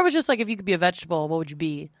 Because before it was just like, if you could be a vegetable, what would you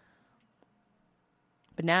be?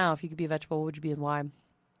 But now, if you could be a vegetable, what would you be and why?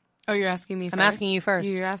 Oh, you're asking me first? I'm asking you first.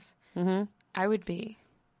 You're asking? Mm-hmm. I would be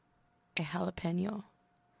a jalapeno.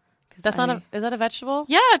 That's not a... Is that a vegetable?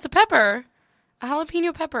 Yeah, it's a pepper. A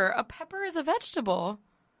jalapeno pepper. A pepper is a vegetable.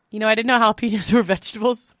 I didn't know jalapenos were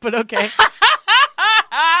vegetables, but okay.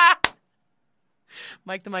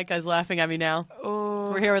 Mike the Mike Guy's laughing at me now.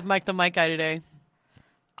 Oh. We're here with Mike the Mike Guy today.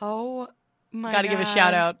 Oh my Gotta God. give a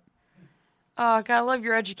shout out. Oh, gotta love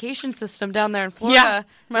your education system down there in Florida. Yeah.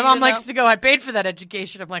 My mom likes to go, I paid for that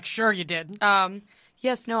education. I'm like, sure you did.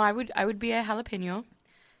 Yes, no, I would be a jalapeno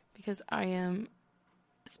because I am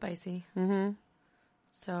spicy. Mm-hmm.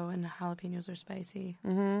 So, and jalapenos are spicy.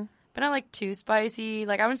 Mm-hmm. But not like too spicy.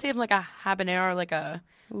 Like I wouldn't say I'm like a habanero or like a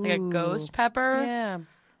ghost pepper. Yeah.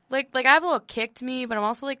 Like I have a little kick to me, but I'm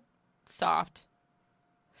also like soft.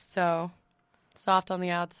 So, Soft on the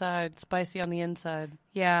outside, spicy on the inside.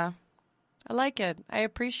 yeah. I like it. I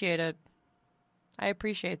appreciate it. I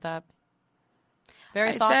appreciate that.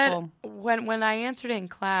 Very I thoughtful. said when I answered it in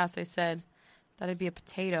class, I said that I'd be a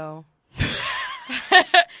potato.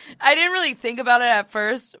 I didn't really think about it at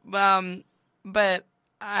first, but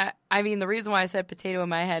I mean the reason why I said potato in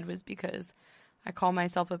my head was because I call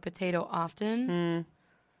myself a potato often.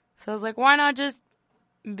 So I was like, why not just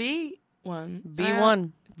be one? Be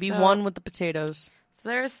one. Be so- one with the potatoes.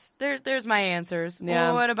 So there's my answers. Yeah.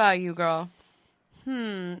 Well, what about you, girl? Would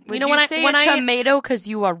You know, when say I a tomato because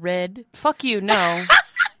you are red? fuck you, no.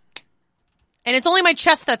 And it's only my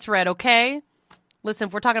chest that's red, okay? Listen,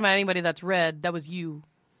 if we're talking about anybody that's red, that was you.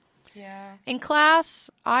 Yeah. In class,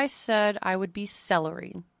 I said I would be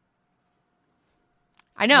celery.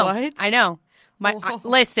 I know. What? I know. Whoa.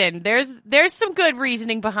 Listen, there's some good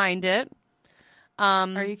reasoning behind it.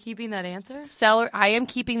 Are you keeping that answer? Celery. I am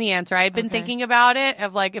keeping the answer. I had been Okay. thinking about it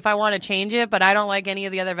of like if I want to change it, but I don't like any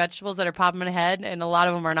of the other vegetables that are popping in my head, and a lot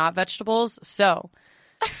of them are not vegetables. So,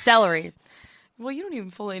 celery. Well, you don't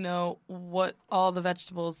even fully know what all the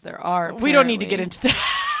vegetables there are. We don't need to get apparently. into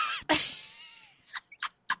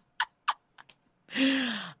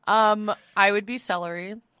that. I would be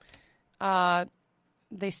celery.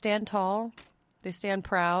 They stand tall, they stand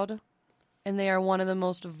proud, and they are one of the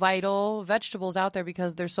most vital vegetables out there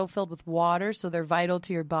because they're so filled with water, so they're vital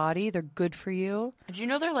to your body. They're good for you. Did you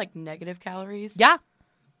know they're like negative calories? Yeah.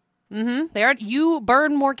 Mm-hmm. They are. You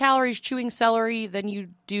burn more calories chewing celery than you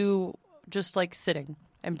do just like sitting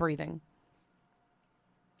and breathing.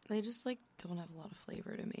 They just like don't have a lot of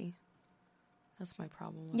flavor to me. That's my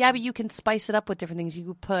problem. With Yeah, them. but you can spice it up with different things. You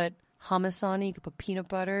could put hummus on it. You could put peanut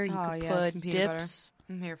butter. You Oh, could yeah, put some peanut butter. dips.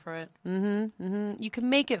 I'm here for it. You can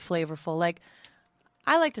make it flavorful. Like,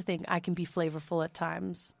 I like to think I can be flavorful at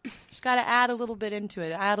times. Just got to add a little bit into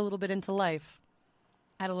it. Add a little bit into life.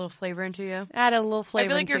 Add a little flavor into you. Add a little flavor I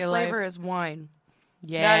feel like into your life. flavor is wine.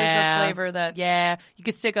 Yeah. That is the flavor that. Yeah. You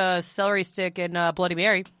could stick a celery stick in Bloody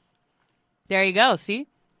Mary. There you go. See?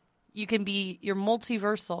 You can be, you're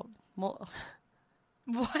multiversal.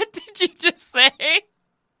 What did you just say?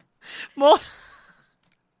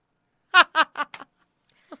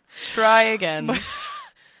 Try again.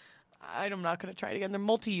 I'm not going to try it again. They're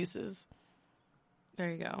multi-uses. There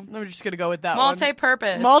you go. I'm just going to go with that one.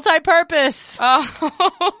 Multi-purpose. Multi-purpose.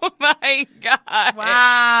 Oh my god!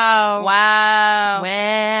 Wow. Wow!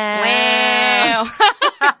 Wow.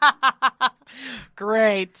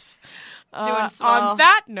 Great. Doing swell. On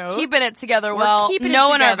that note, Keeping it together We're well. keeping it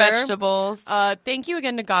Knowing our together. vegetables. thank you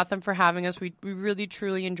again to Gotham for having us. We really,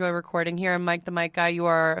 truly enjoy recording here. And Mike the Mike Guy, you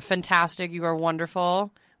are fantastic. You are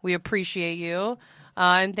wonderful. We appreciate you.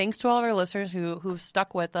 And thanks to all of our listeners who've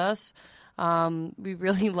stuck with us. We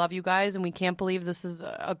really love you guys, and we can't believe this is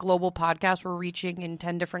a global podcast. We're reaching in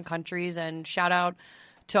 10 different countries, and shout out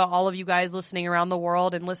to all of you guys listening around the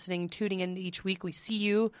world and tuning in each week. We see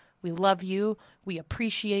you. We love you. We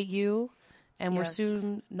appreciate you. And we're Yes.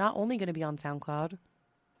 soon not only going to be on SoundCloud,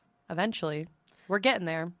 eventually. We're getting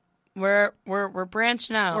there. We're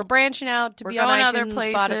branching out. We're branching out to We're be on going iTunes, other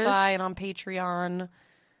places. Spotify, and on Patreon,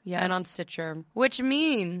 yes. and on Stitcher. Which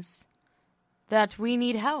means that we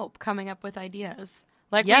need help coming up with ideas.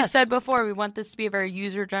 Like we Yes. said before, we want this to be a very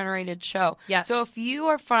user-generated show. Yes. So if you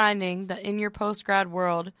are finding that in your post-grad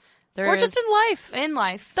world, there Or is- just in life. in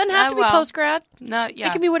life, Doesn't have to be well, post-grad. No, yeah,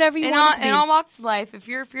 It can be whatever you in want all, it to be. in all walks of life. If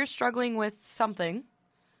you're struggling with something,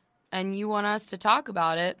 and you want us to talk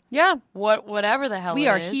about it, Yeah. whatever the hell We it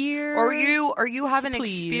are is, here or you have an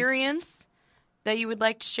please. experience that you would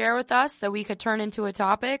like to share with us that we could turn into a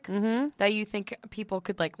topic that you think people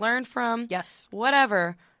could like learn from. Yes.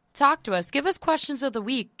 Whatever. Talk to us. Give us questions of the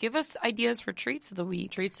week. Give us ideas for treats of the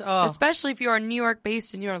week. Treats. Oh. Especially if you are New York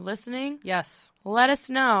based and you're listening. Yes. Let us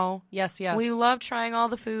know. Yes, yes. We love trying all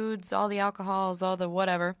the foods, all the alcohols, all the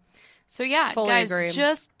whatever. So yeah, Fully guys, agree.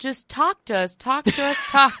 just talk to us. Talk to us.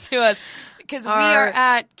 Talk to us. Because we are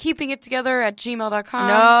at keepingittogether@gmail.com.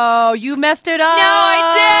 No, you messed it up. No,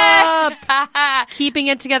 I did. Keeping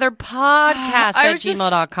It Together podcast at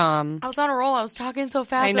gmail.com. I was on a roll. I was talking so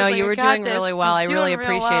fast. I know, you were doing really well. I really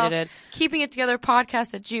appreciated it. Keeping It Together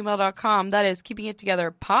podcast at gmail.com. That is Keeping It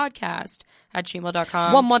Together podcast at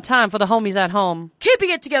gmail.com. One more time for the homies at home. Keeping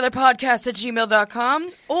It Together podcast at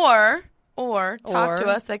gmail.com. Or talk to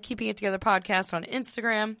us at Keeping It Together podcast on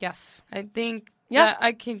Instagram. Yes. I think.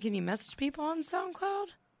 Yeah. Can you message people on SoundCloud?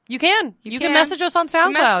 You can. You can message us on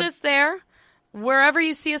SoundCloud. Message us there. Wherever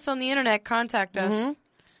you see us on the internet, contact us. Mm-hmm.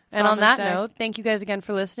 And on that note, thank you guys again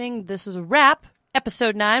for listening. This is a wrap.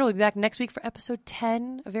 Episode 9. We'll be back next week for episode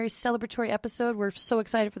 10. A very celebratory episode. We're so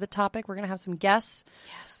excited for the topic. We're going to have some guests.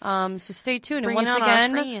 Yes. So stay tuned. Bring and once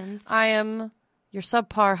again, I am your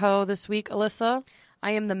subpar ho this week, Alyssa.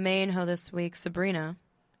 I am the main ho this week, Sabrina.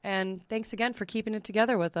 And thanks again for keeping it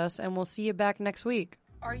together with us, and we'll see you back next week.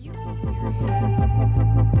 Are you serious?